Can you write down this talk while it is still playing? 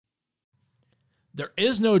There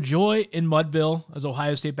is no joy in Mudville as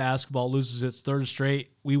Ohio State basketball loses its third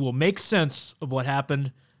straight. We will make sense of what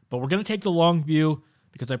happened, but we're going to take the long view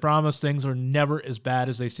because I promise things are never as bad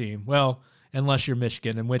as they seem. Well, unless you're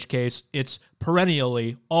Michigan, in which case it's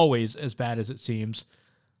perennially always as bad as it seems.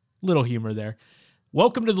 Little humor there.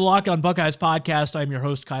 Welcome to the Locked On Buckeyes podcast. I'm your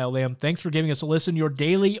host, Kyle Lamb. Thanks for giving us a listen, your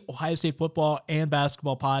daily Ohio State football and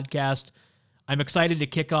basketball podcast. I'm excited to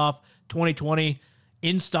kick off 2020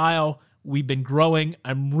 in style. We've been growing.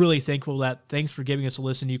 I'm really thankful that thanks for giving us a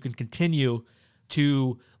listen. You can continue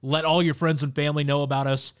to let all your friends and family know about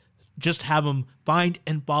us. Just have them find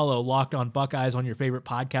and follow Locked On Buckeyes on your favorite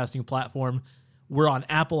podcasting platform. We're on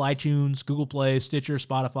Apple, iTunes, Google Play, Stitcher,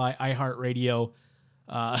 Spotify, iHeartRadio,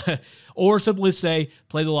 or simply say,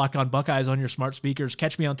 play the Locked On Buckeyes on your smart speakers.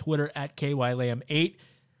 Catch me on Twitter at KYLam8.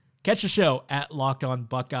 Catch the show at Locked On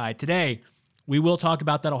Buckeye. Today, we will talk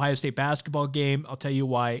about that Ohio State basketball game. I'll tell you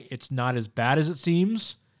why it's not as bad as it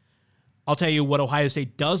seems. I'll tell you what Ohio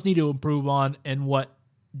State does need to improve on and what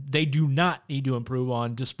they do not need to improve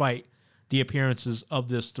on despite the appearances of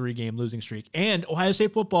this 3-game losing streak. And Ohio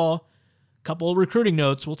State football, a couple of recruiting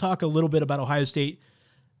notes. We'll talk a little bit about Ohio State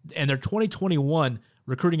and their 2021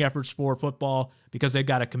 recruiting efforts for football because they've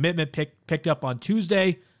got a commitment picked up on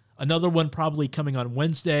Tuesday, another one probably coming on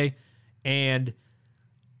Wednesday, and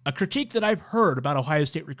a critique that I've heard about Ohio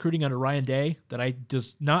State recruiting under Ryan Day that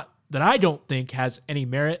I don't think has any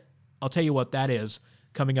merit. I'll tell you what that is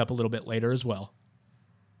coming up a little bit later as well.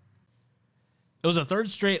 It was a third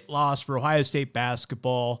straight loss for Ohio State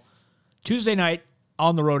basketball Tuesday night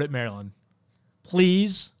on the road at Maryland.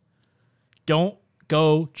 Please don't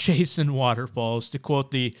go chasing waterfalls, to quote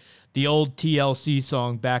the old TLC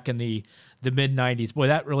song back in the mid-'90s. Boy,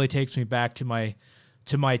 that really takes me back to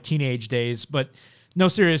my teenage days. But no,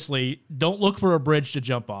 seriously, don't look for a bridge to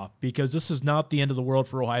jump off because this is not the end of the world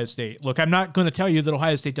for Ohio State. Look, I'm not going to tell you that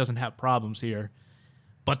Ohio State doesn't have problems here,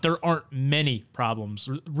 but there aren't many problems.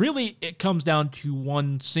 Really, it comes down to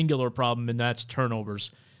one singular problem, and that's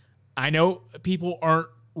turnovers. I know people aren't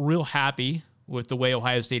real happy with the way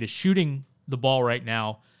Ohio State is shooting the ball right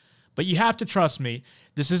now, but you have to trust me.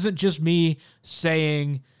 This isn't just me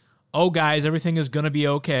saying, oh, guys, everything is going to be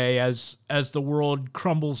okay as the world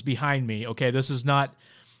crumbles behind me. Okay, this is not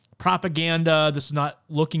propaganda. This is not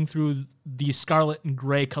looking through the scarlet and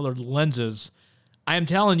gray colored lenses. I am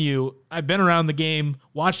telling you, I've been around the game,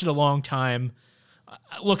 watched it a long time.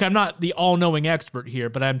 Look, I'm not the all-knowing expert here,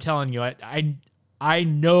 but I'm telling you, I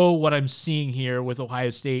know what I'm seeing here with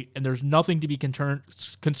Ohio State, and there's nothing to be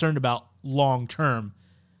concerned about long-term.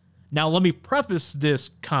 Now, let me preface this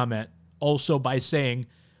comment also by saying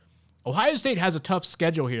Ohio State has a tough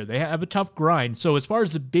schedule here. They have a tough grind. So as far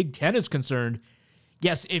as the Big Ten is concerned,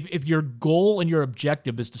 yes, if your goal and your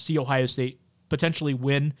objective is to see Ohio State potentially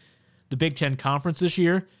win the Big Ten Conference this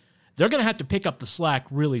year, they're going to have to pick up the slack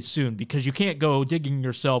really soon because you can't go digging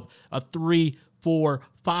yourself a 3, 4,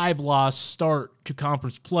 5 loss start to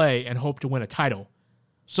conference play and hope to win a title.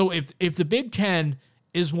 So if the Big Ten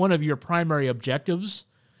is one of your primary objectives,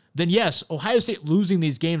 then yes, Ohio State losing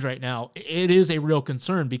these games right now, it is a real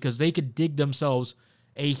concern because they could dig themselves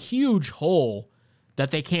a huge hole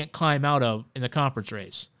that they can't climb out of in the conference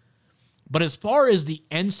race. But as far as the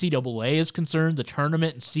NCAA is concerned, the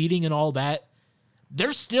tournament and seeding and all that,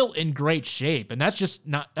 they're still in great shape. And that's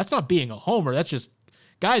not being a homer. That's just,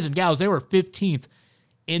 guys and gals, they were 15th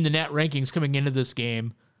in the net rankings coming into this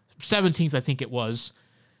game. 17th, I think it was.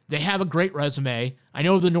 They have a great resume. I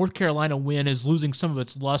know the North Carolina win is losing some of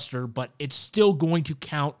its luster, but it's still going to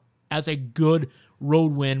count as a good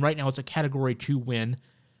road win. Right now, it's a Category 2 win.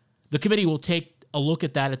 The committee will take a look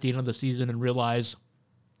at that at the end of the season and realize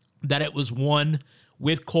that it was won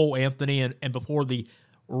with Cole Anthony and before the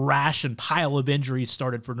rash and pile of injuries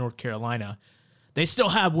started for North Carolina. They still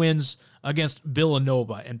have wins against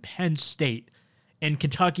Villanova and Penn State and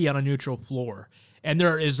Kentucky on a neutral floor. And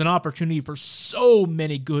there is an opportunity for so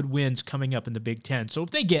many good wins coming up in the Big Ten. So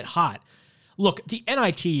if they get hot, look, the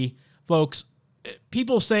NIT, folks,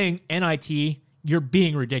 people saying NIT, you're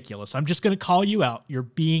being ridiculous. I'm just going to call you out. You're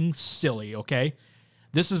being silly, okay?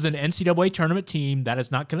 This is an NCAA tournament team that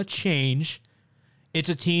is not going to change. It's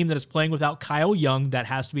a team that is playing without Kyle Young that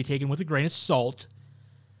has to be taken with a grain of salt.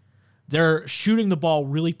 They're shooting the ball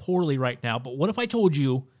really poorly right now. But what if I told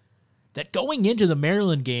you that going into the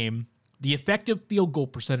Maryland game, the effective field goal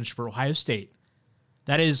percentage for Ohio State,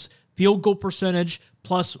 that is field goal percentage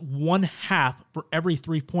plus 1/2 for every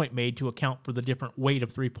 3-point made to account for the different weight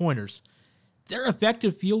of 3-pointers. Their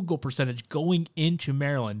effective field goal percentage going into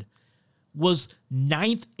Maryland was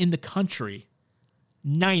 9th in the country.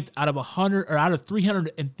 9th out of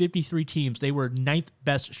 353 teams. They were 9th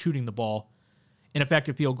best shooting the ball. in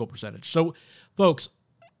effective field goal percentage. So, folks,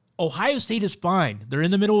 Ohio State is fine. They're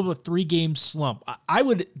in the middle of a 3-game slump. I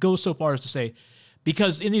would go so far as to say,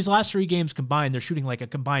 because in these last 3 games combined, they're shooting like a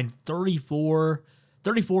combined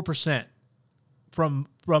 34% from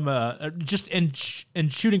just in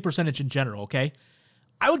shooting percentage in general, okay?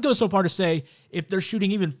 I would go so far to say if they're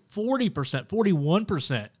shooting even 40%,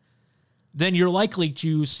 41%, then you're likely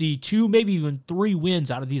to see 2, maybe even 3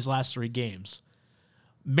 wins out of these last 3 games.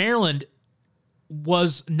 Maryland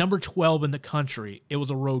was number 12 in the country. It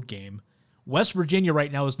was a road game. West Virginia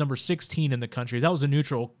right now is number 16 in the country. That was a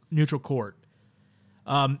neutral court.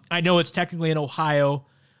 I know it's technically in Ohio.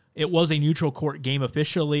 It was a neutral court game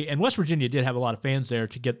officially, and West Virginia did have a lot of fans there,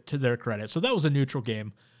 to get to their credit. So that was a neutral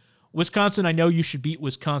game. Wisconsin, I know you should beat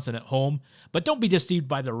Wisconsin at home, but don't be deceived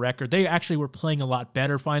by the record. They actually were playing a lot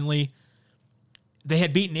better finally. They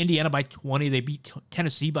had beaten Indiana by 20. They beat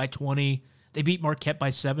Tennessee by 20. They beat Marquette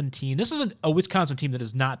by 17. This is a Wisconsin team that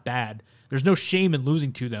is not bad. There's no shame in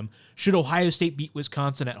losing to them. Should Ohio State beat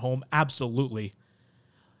Wisconsin at home? Absolutely.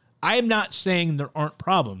 I am not saying there aren't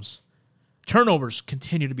problems. Turnovers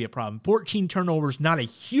continue to be a problem. 14 turnovers, not a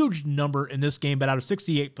huge number in this game, but out of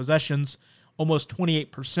 68 possessions, almost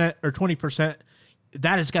 28% or 20%,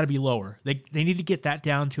 that has got to be lower. They need to get that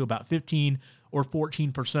down to about 15 or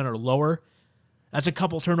 14% or lower. That's a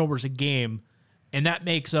couple turnovers a game, and that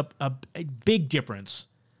makes up a big difference.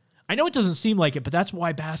 I know it doesn't seem like it, but that's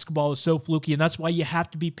why basketball is so fluky, and that's why you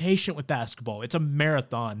have to be patient with basketball. It's a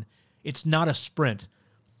marathon. It's not a sprint.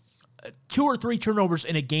 2 or 3 turnovers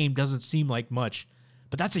in a game doesn't seem like much,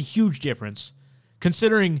 but that's a huge difference.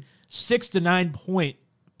 Considering 6 to 9 point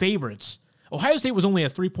favorites, Ohio State was only a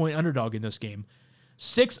 3-point underdog in this game.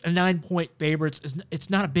 6 and 9 point favorites, it's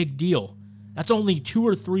not a big deal. That's only 2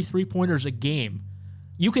 or 3 3-pointers a game.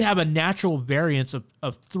 You can have a natural variance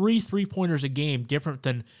of 3 3-pointers a game different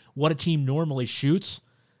than what a team normally shoots,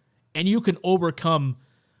 and you can overcome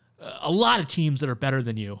a lot of teams that are better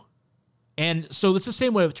than you. And so it's the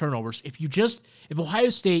same way with turnovers. If Ohio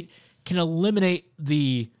State can eliminate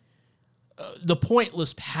the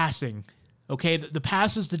pointless passing, okay, the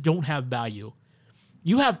passes that don't have value,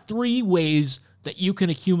 you have 3 ways that you can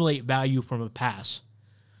accumulate value from a pass.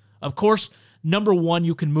 Of course, number 1,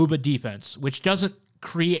 you can move a defense, which doesn't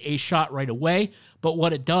create a shot right away, but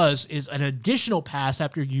what it does is an additional pass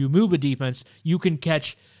after you move a defense, you can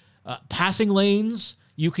catch passing lanes,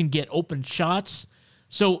 you can get open shots.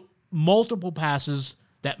 So multiple passes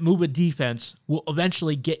that move a defense will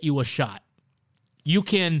eventually get you a shot. You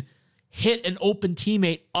can hit an open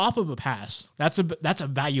teammate off of a pass. That's a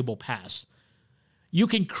valuable pass. You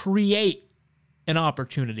can create an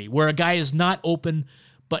opportunity where a guy is not open,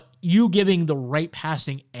 but you giving the right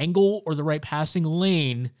passing angle or the right passing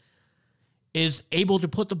lane is able to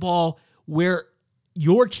put the ball where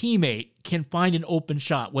your teammate can find an open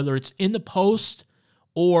shot, whether it's in the post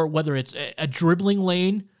or whether it's a dribbling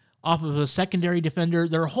lane off of a secondary defender.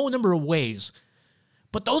 There are a whole number of ways,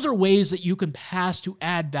 but those are ways that you can pass to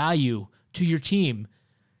add value to your team.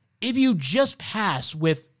 If you just pass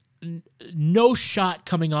with no shot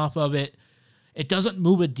coming off of it, it doesn't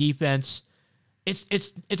move a defense.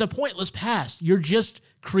 It's a pointless pass. You're just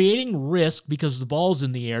creating risk because the ball's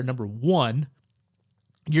in the air, number 1.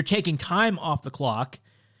 You're taking time off the clock.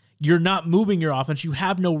 You're not moving your offense. You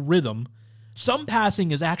have no rhythm. Some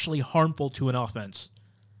passing is actually harmful to an offense.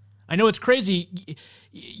 I know it's crazy.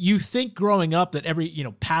 You think growing up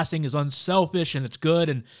that passing is unselfish and it's good.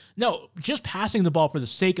 And no, just passing the ball for the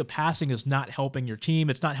sake of passing is not helping your team.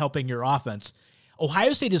 It's not helping your offense.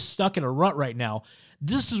 Ohio State is stuck in a rut right now.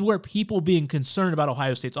 This is where people being concerned about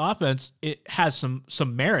Ohio State's offense, it has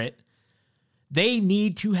some merit. They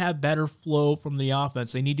need to have better flow from the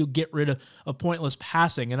offense. They need to get rid of pointless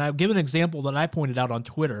passing. And I'll give an example that I pointed out on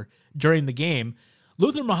Twitter during the game.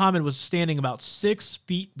 Luther Muhammad was standing about 6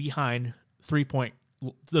 feet behind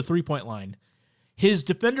the 3-point line. His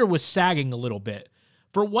defender was sagging a little bit.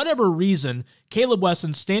 For whatever reason, Caleb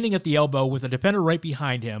Wesson, standing at the elbow with a defender right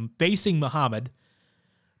behind him, facing Muhammad,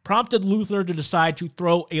 prompted Luther to decide to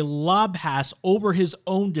throw a lob pass over his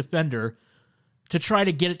own defender to try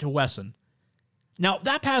to get it to Wesson. Now,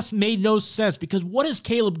 that pass made no sense because what is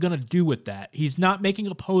Caleb going to do with that? He's not making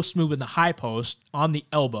a post move in the high post on the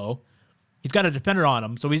elbow. He's got a defender on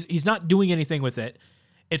him, so he's not doing anything with it.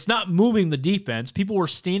 It's not moving the defense. People were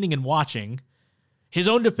standing and watching. His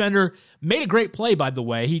own defender made a great play, by the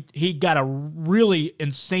way. He got a really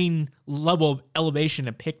insane level of elevation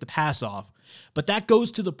and picked the pass off. But that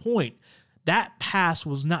goes to the point. That pass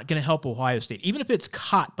was not going to help Ohio State. Even if it's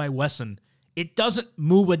caught by Wesson, it doesn't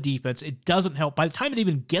move a defense. It doesn't help. By the time it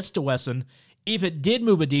even gets to Wesson, if it did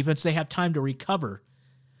move a defense, they have time to recover.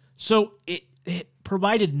 So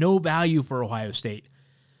provided no value for Ohio State.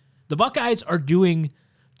 The Buckeyes are doing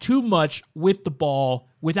too much with the ball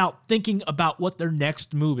without thinking about what their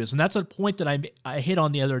next move is. And that's a point that I hit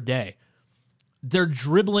on the other day. They're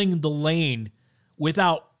dribbling the lane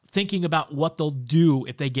without thinking about what they'll do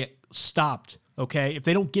if they get stopped, okay? If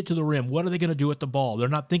they don't get to the rim, what are they going to do with the ball? They're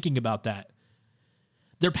not thinking about that.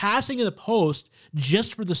 They're passing in the post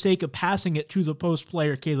just for the sake of passing it to the post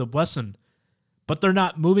player, Caleb Wesson. But they're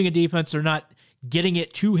not moving a defense. They're not getting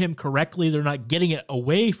it to him correctly. They're not getting it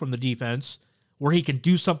away from the defense where he can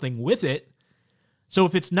do something with it. So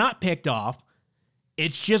if it's not picked off,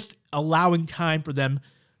 it's just allowing time for them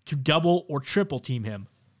to double or triple team him.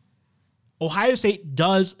 Ohio State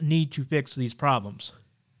does need to fix these problems,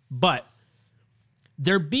 but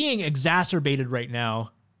they're being exacerbated right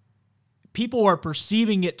now. People are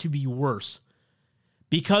perceiving it to be worse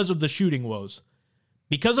because of the shooting woes.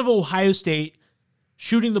 Because of Ohio State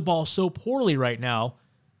shooting the ball so poorly right now,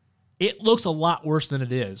 it looks a lot worse than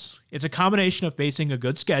it is. It's a combination of facing a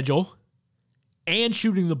good schedule and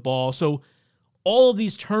shooting the ball. So all of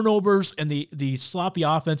these turnovers and the sloppy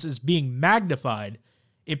offense is being magnified.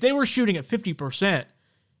 If they were shooting at 50%,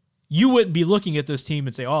 you wouldn't be looking at this team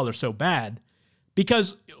and say, oh, they're so bad.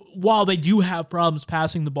 Because while they do have problems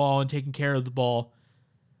passing the ball and taking care of the ball,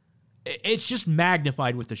 it's just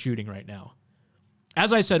magnified with the shooting right now.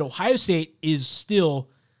 As I said, Ohio State is still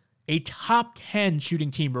a top 10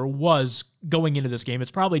 shooting team, or was going into this game.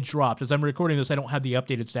 It's probably dropped. As I'm recording this, I don't have the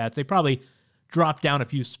updated stats. They probably dropped down a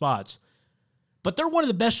few spots. But they're one of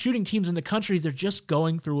the best shooting teams in the country. They're just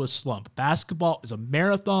going through a slump. Basketball is a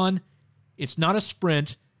marathon. It's not a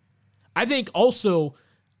sprint. I think also,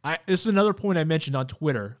 this is another point I mentioned on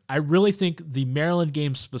Twitter. I really think the Maryland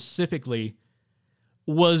game specifically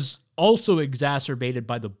was also exacerbated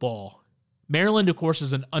by the ball. Maryland, of course,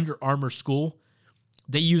 is an Under Armour school.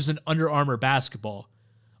 They use an Under Armour basketball.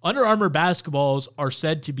 Under Armour basketballs are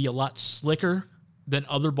said to be a lot slicker than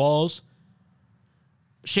other balls.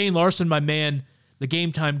 Shane Larson, my man, the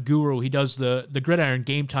Game Time guru, he does the Gridiron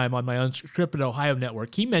Game Time on my Unscripted Ohio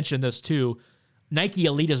network. He mentioned this too. Nike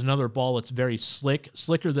Elite is another ball that's very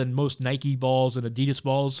slicker than most Nike balls and Adidas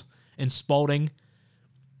balls and Spalding.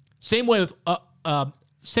 Same way with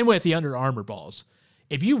the Under Armour balls.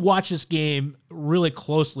 If you watch this game really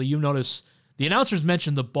closely, you notice the announcers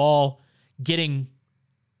mentioned the ball getting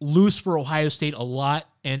loose for Ohio State a lot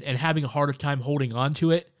and having a harder time holding on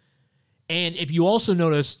to it. And if you also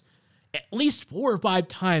notice, at least 4 or 5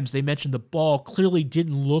 times they mentioned the ball clearly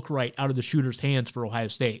didn't look right out of the shooter's hands for Ohio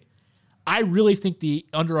State. I really think the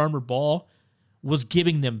Under Armour ball was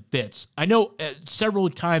giving them fits. I know several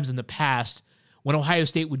times in the past when Ohio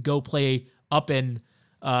State would go play up in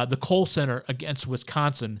the Kohl Center against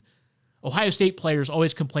Wisconsin, Ohio State players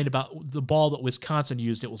always complained about the ball that Wisconsin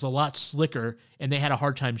used. It was a lot slicker, and they had a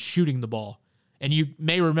hard time shooting the ball. And you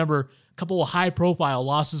may remember a couple of high-profile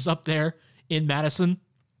losses up there in Madison.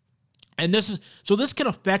 And this can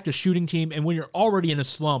affect a shooting team, and when you're already in a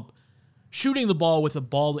slump, shooting the ball with a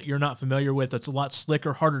ball that you're not familiar with, that's a lot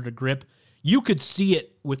slicker, harder to grip, you could see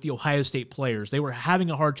it with the Ohio State players. They were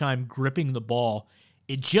having a hard time gripping the ball.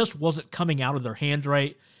 It just wasn't coming out of their hands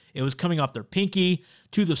right. It was coming off their pinky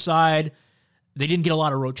to the side. They didn't get a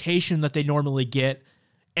lot of rotation that they normally get.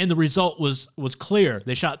 And the result was clear.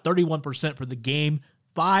 They shot 31% for the game,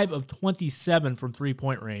 5 of 27 from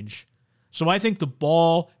three-point range. So I think the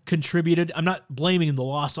ball contributed. I'm not blaming the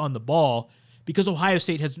loss on the ball because Ohio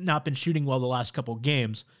State has not been shooting well the last couple of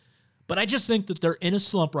games. But I just think that they're in a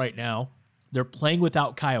slump right now. They're playing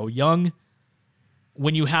without Kyle Young.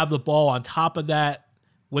 When you have the ball on top of that,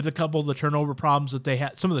 with a couple of the turnover problems that they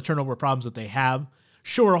have, some of the turnover problems that they have,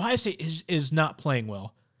 sure, Ohio State is not playing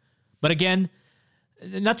well. But again,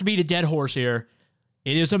 not to beat a dead horse here,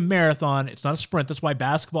 it is a marathon. It's not a sprint. That's why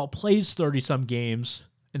basketball plays 30-some games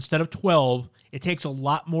instead of 12. It takes a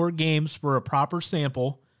lot more games for a proper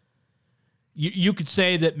sample. You could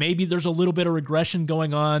say that maybe there's a little bit of regression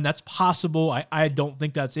going on. That's possible. I don't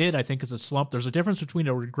think that's it. I think it's a slump. There's a difference between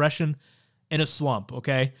a regression and a slump,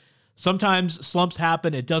 okay? Sometimes slumps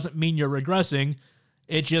happen. It doesn't mean you're regressing.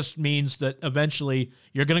 It just means that eventually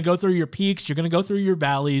you're going to go through your peaks. You're going to go through your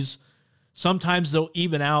valleys. Sometimes they'll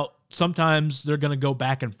even out. Sometimes they're going to go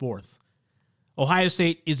back and forth. Ohio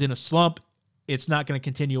State is in a slump. It's not going to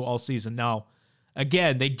continue all season. Now,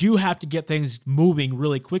 again, they do have to get things moving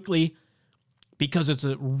really quickly because it's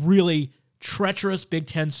a really treacherous Big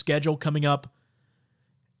Ten schedule coming up,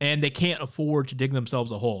 and they can't afford to dig themselves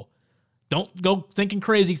a hole. Don't go thinking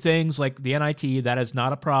crazy things like the NIT. That is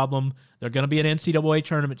not a problem. They're going to be an NCAA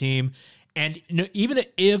tournament team. And even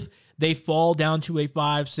if they fall down to a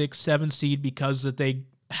 5, 6, 7 seed because that they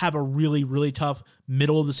have a really, really tough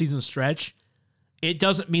middle of the season stretch, it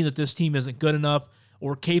doesn't mean that this team isn't good enough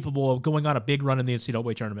or capable of going on a big run in the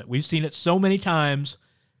NCAA tournament. We've seen it so many times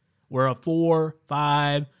where a 4,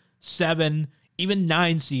 5, 7, even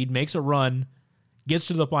 9 seed makes a run, gets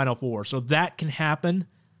to the Final Four. So that can happen.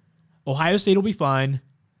 Ohio State will be fine.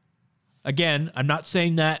 Again, I'm not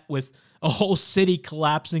saying that with a whole city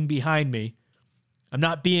collapsing behind me. I'm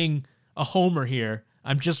not being a homer here.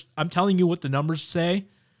 I'm telling you what the numbers say.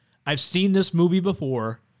 I've seen this movie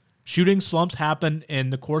before. Shooting slumps happen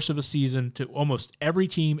in the course of a season to almost every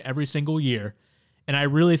team every single year. And I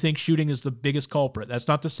really think shooting is the biggest culprit. That's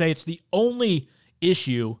not to say it's the only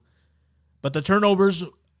issue, but the turnovers,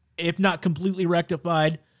 if not completely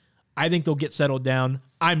rectified, I think they'll get settled down.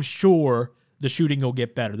 I'm sure the shooting will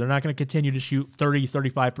get better. They're not going to continue to shoot 30,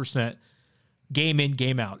 35% game in,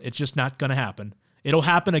 game out. It's just not going to happen. It'll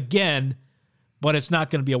happen again, but it's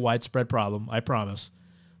not going to be a widespread problem, I promise.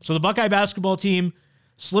 So the Buckeye basketball team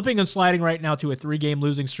slipping and sliding right now to a 3-game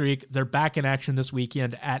losing streak. They're back in action this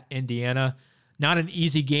weekend at Indiana. Not an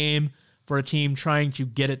easy game for a team trying to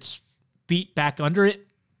get its feet back under it,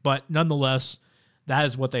 but nonetheless, that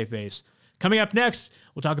is what they face. Coming up next,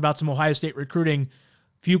 we'll talk about some Ohio State recruiting,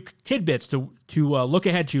 few tidbits to look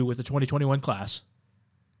ahead to with the 2021 class.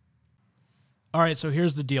 All right, so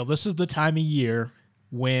here's the deal. This is the time of year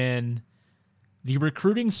when the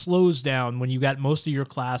recruiting slows down when you got most of your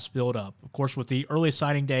class filled up. Of course, with the early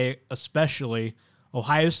signing day especially,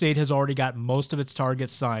 Ohio State has already got most of its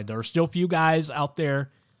targets signed. There are still a few guys out there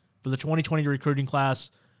for the 2020 recruiting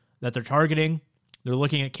class that they're targeting. They're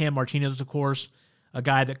looking at Cam Martinez, of course, a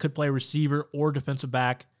guy that could play receiver or defensive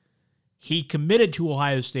back. He committed to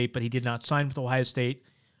Ohio State, but he did not sign with Ohio State.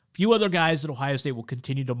 A few other guys that Ohio State will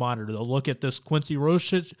continue to monitor. They'll look at this Quincy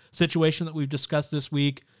Roche situation that we've discussed this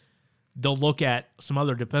week. They'll look at some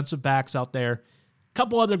other defensive backs out there. A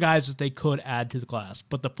couple other guys that they could add to the class.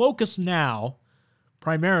 But the focus now,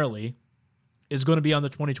 primarily, is going to be on the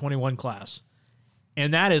 2021 class.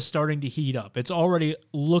 And that is starting to heat up. It's already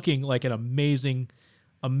looking like an amazing,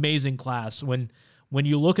 amazing class. When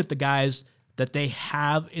you look at the guys that they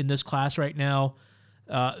have in this class right now,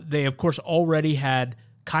 they, of course, already had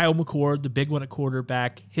Kyle McCord, the big one at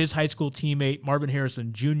quarterback, his high school teammate, Marvin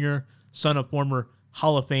Harrison Jr., son of former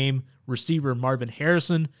Hall of Fame receiver Marvin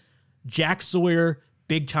Harrison, Jack Sawyer,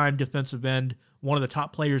 big-time defensive end, one of the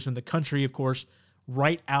top players in the country, of course,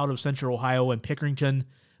 right out of Central Ohio and Pickerington,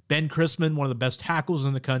 Ben Chrisman, one of the best tackles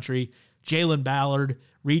in the country, Jalen Ballard,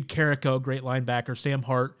 Reed Carrico, great linebacker, Sam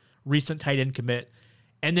Hart, recent tight end commit.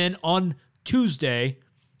 And then on Tuesday,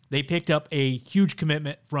 they picked up a huge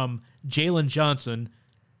commitment from Jalen Johnson,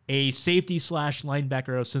 a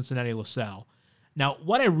safety/linebacker of Cincinnati LaSalle. Now,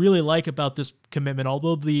 what I really like about this commitment,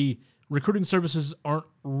 although the recruiting services aren't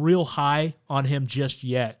real high on him just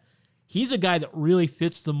yet, he's a guy that really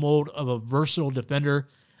fits the mold of a versatile defender,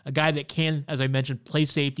 a guy that can, as I mentioned, play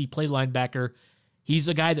safety, play linebacker. He's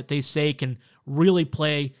a guy that they say can really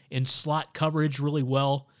play in slot coverage really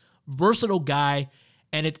well. Versatile guy,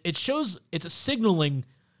 and it shows, it's a signaling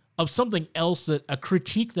of something else, that a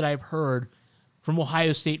critique that I've heard from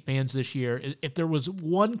Ohio State fans this year. If there was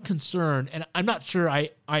one concern, and I'm not sure I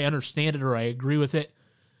understand it or I agree with it,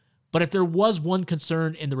 but if there was one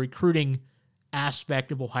concern in the recruiting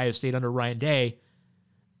aspect of Ohio State under Ryan Day,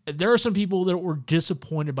 there are some people that were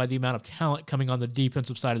disappointed by the amount of talent coming on the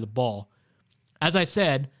defensive side of the ball. As I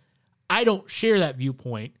said, I don't share that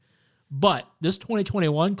viewpoint, but this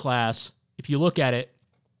 2021 class, if you look at it,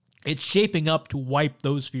 it's shaping up to wipe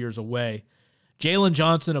those fears away. Jalen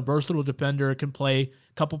Johnson, a versatile defender, can play a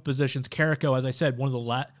couple positions. Carrico, as I said, one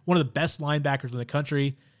of the best linebackers in the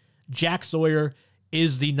country. Jack Sawyer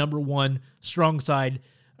is the number 2 strong side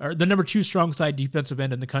defensive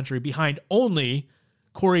end in the country, behind only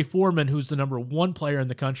Corey Foreman, who's the number 1 player in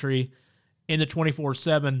the country in the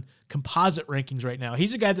 24/7 composite rankings right now.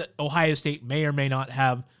 He's a guy that Ohio State may or may not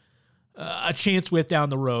have a chance with down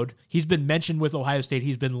the road. He's been mentioned with Ohio State.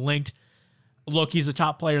 He's been linked. Look, he's a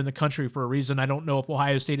top player in the country for a reason. I don't know if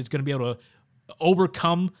Ohio State is going to be able to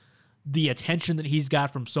overcome the attention that he's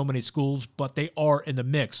got from so many schools, but they are in the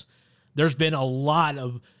mix. There's been a lot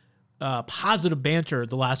of positive banter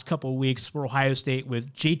the last couple of weeks for Ohio State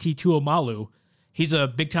with JT Tuomalu. He's a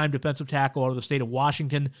big-time defensive tackle out of the state of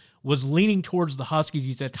Washington, was leaning towards the Huskies.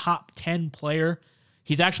 He's a top 10 player.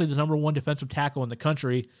 He's actually the number 1 defensive tackle in the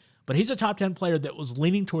country, but he's a top 10 player that was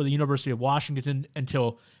leaning toward the University of Washington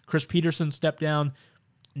until Chris Peterson stepped down.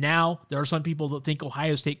 Now, there are some people that think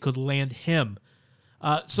Ohio State could land him.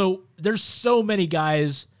 So there's so many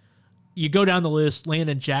guys. You go down the list,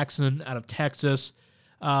 Landon Jackson out of Texas,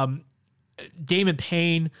 Damon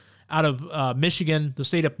Payne out of Michigan, the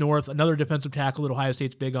state up north, another defensive tackle that Ohio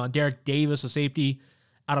State's big on. Derek Davis, a safety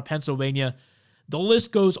out of Pennsylvania. The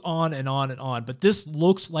list goes on and on and on, but this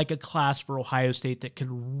looks like a class for Ohio State that could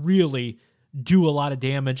really do a lot of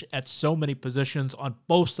damage at so many positions on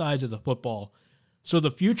both sides of the football. So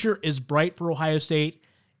the future is bright for Ohio State.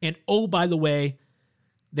 And oh, by the way,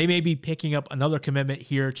 they may be picking up another commitment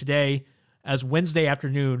here today, as Wednesday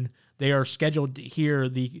afternoon, they are scheduled to hear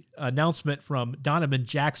the announcement from Donovan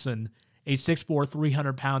Jackson, a 6'4",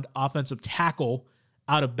 300-pound offensive tackle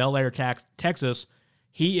out of Bel Air, Texas.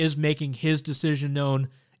 He is making his decision known.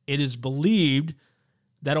 It is believed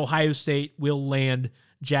that Ohio State will land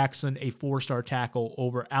Jackson a 4-star tackle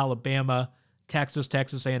over Alabama, Texas,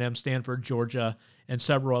 Texas A&M, Stanford, Georgia, and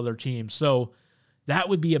several other teams. So that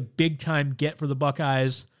would be a big-time get for the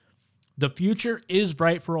Buckeyes. The future is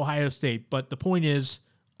bright for Ohio State, but the point is,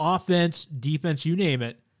 offense, defense, you name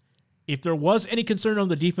it. If there was any concern on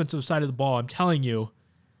the defensive side of the ball, I'm telling you,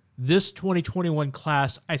 this 2021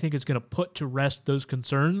 class, I think, is going to put to rest those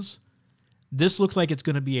concerns. This looks like it's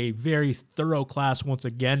going to be a very thorough class once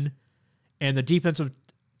again, and the defensive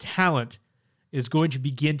talent is going to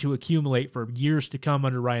begin to accumulate for years to come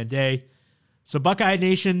under Ryan Day. So Buckeye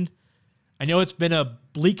Nation, I know it's been a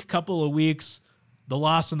bleak couple of weeks. The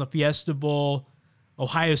loss in the Fiesta Bowl,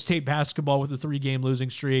 Ohio State basketball with a 3-game losing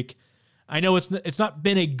streak. I know it's not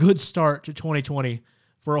been a good start to 2020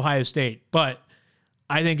 for Ohio State, but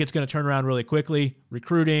I think it's going to turn around really quickly.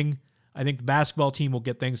 Recruiting, I think the basketball team will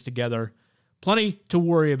get things together. Plenty to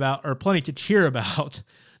worry about, or plenty to cheer about.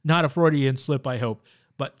 Not a Freudian slip, I hope,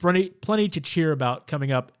 but plenty to cheer about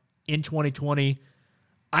coming up in 2020.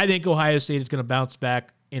 I think Ohio State is going to bounce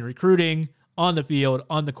back in recruiting, on the field,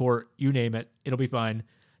 on the court, you name it. It'll be fine.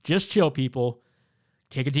 Just chill, people.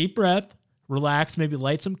 Take a deep breath, relax, maybe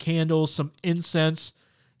light some candles, some incense,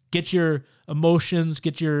 get your emotions,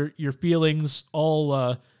 get your feelings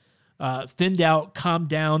all thinned out, calm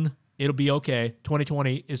down. It'll be okay.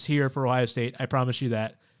 2020 is here for Ohio State. I promise you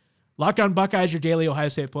that. Locked On Buckeyes, your daily Ohio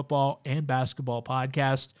State football and basketball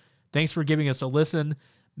podcast. Thanks for giving us a listen.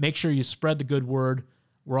 Make sure you spread the good word.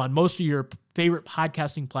 We're on most of your favorite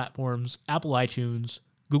podcasting platforms: Apple iTunes,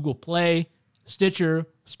 Google Play, Stitcher,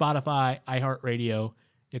 Spotify, iHeartRadio,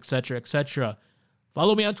 etc., etc.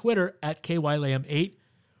 Follow me on Twitter at KYLam8.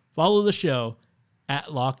 Follow the show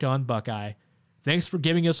at Locked On Buckeye. Thanks for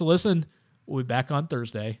giving us a listen. We'll be back on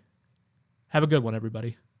Thursday. Have a good one,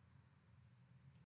 everybody.